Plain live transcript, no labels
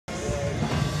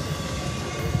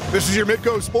This is your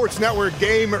Midco Sports Network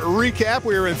game recap.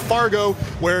 We are in Fargo,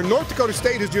 where North Dakota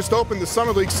State has just opened the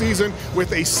Summer League season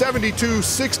with a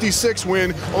 72-66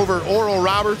 win over Oral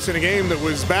Roberts in a game that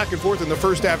was back and forth in the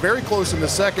first half, very close in the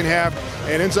second half,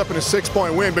 and ends up in a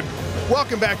 6-point win. But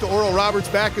welcome back to Oral Roberts,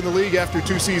 back in the league after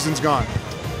 2 seasons gone.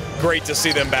 Great to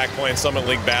see them back playing Summer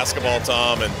League basketball,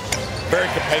 Tom, and very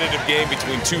competitive game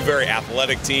between 2 very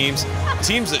athletic teams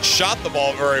that shot the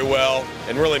ball very well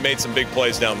and really made some big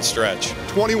plays down the stretch.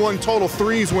 21 total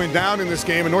threes went down in this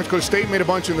game, and North Dakota State made a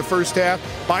bunch in the first half.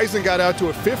 Bison got out to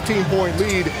a 15-point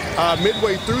lead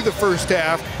midway through the first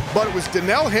half, but it was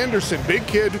Donnell Henderson, big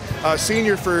kid,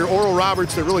 senior for Oral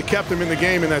Roberts, that really kept him in the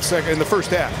game in the first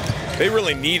half. They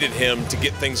really needed him to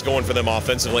get things going for them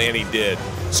offensively, and he did.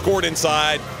 Scored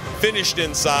inside, finished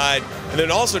inside, and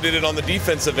then also did it on the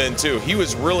defensive end too. He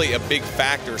was really a big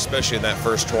factor, especially in that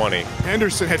first 20.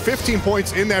 Henderson had 15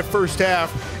 points in that first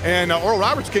half, and Oral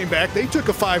Roberts came back. They took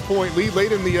a 5-point lead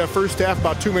late in the first half,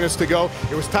 about 2 minutes to go.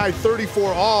 It was tied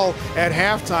 34-all at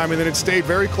halftime, and then it stayed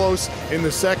very close in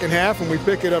the second half, and we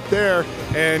pick it up there,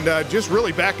 and just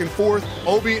really back and forth.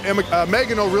 Obi and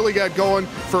Megano really got going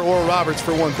for Oral Roberts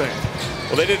for one thing.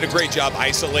 Well, they did a great job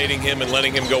isolating him and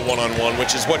letting him go one-on-one,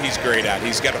 which is what he's great at.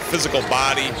 He's got a physical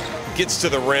body, gets to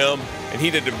the rim, and he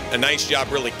did a nice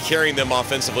job really carrying them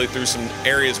offensively through some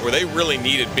areas where they really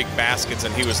needed big baskets,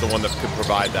 and he was the one that could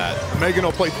provide that.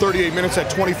 Megano played 38 minutes at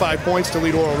 25 points to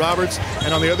lead Oral Roberts,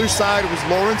 and on the other side it was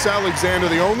Lawrence Alexander,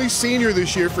 the only senior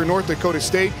this year for North Dakota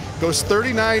State, goes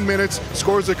 39 minutes,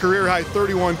 scores a career-high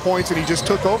 31 points, and he just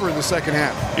took over in the second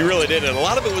half. He really did, and a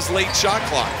lot of it was late shot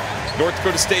clock. North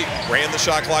Dakota State ran the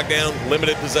shot clock down,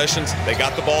 limited possessions. They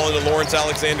got the ball into Lawrence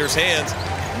Alexander's hands,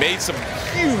 made some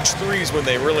huge threes when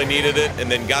they really needed it,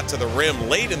 and then got to the rim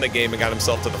late in the game and got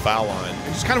himself to the foul line.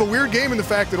 It's just kind of a weird game in the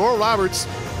fact that Oral Roberts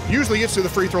usually gets to the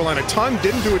free throw line a ton.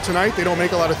 Didn't do it tonight. They don't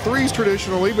make a lot of threes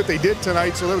traditionally, but they did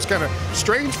tonight, so that was kind of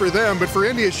strange for them. But for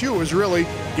NDSU, it was really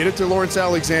get it to Lawrence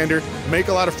Alexander, make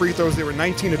a lot of free throws. They were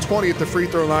 19-20 at the free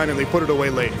throw line, and they put it away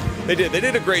late. They did. They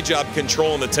did a great job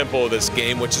controlling the tempo of this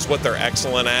game, which is what they're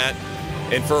excellent at.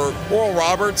 And for Oral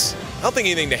Roberts, I don't think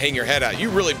anything to hang your head at. You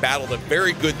really battled a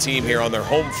very good team here on their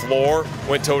home floor,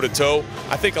 went toe-to-toe.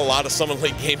 I think a lot of Summer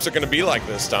League games are going to be like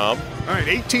this, Tom. All right,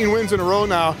 18 wins in a row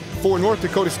now for North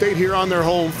Dakota State here on their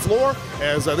home floor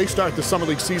as they start the Summer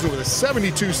League season with a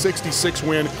 72-66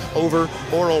 win over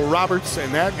Oral Roberts,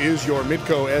 and that is your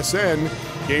Midco SN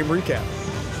game recap.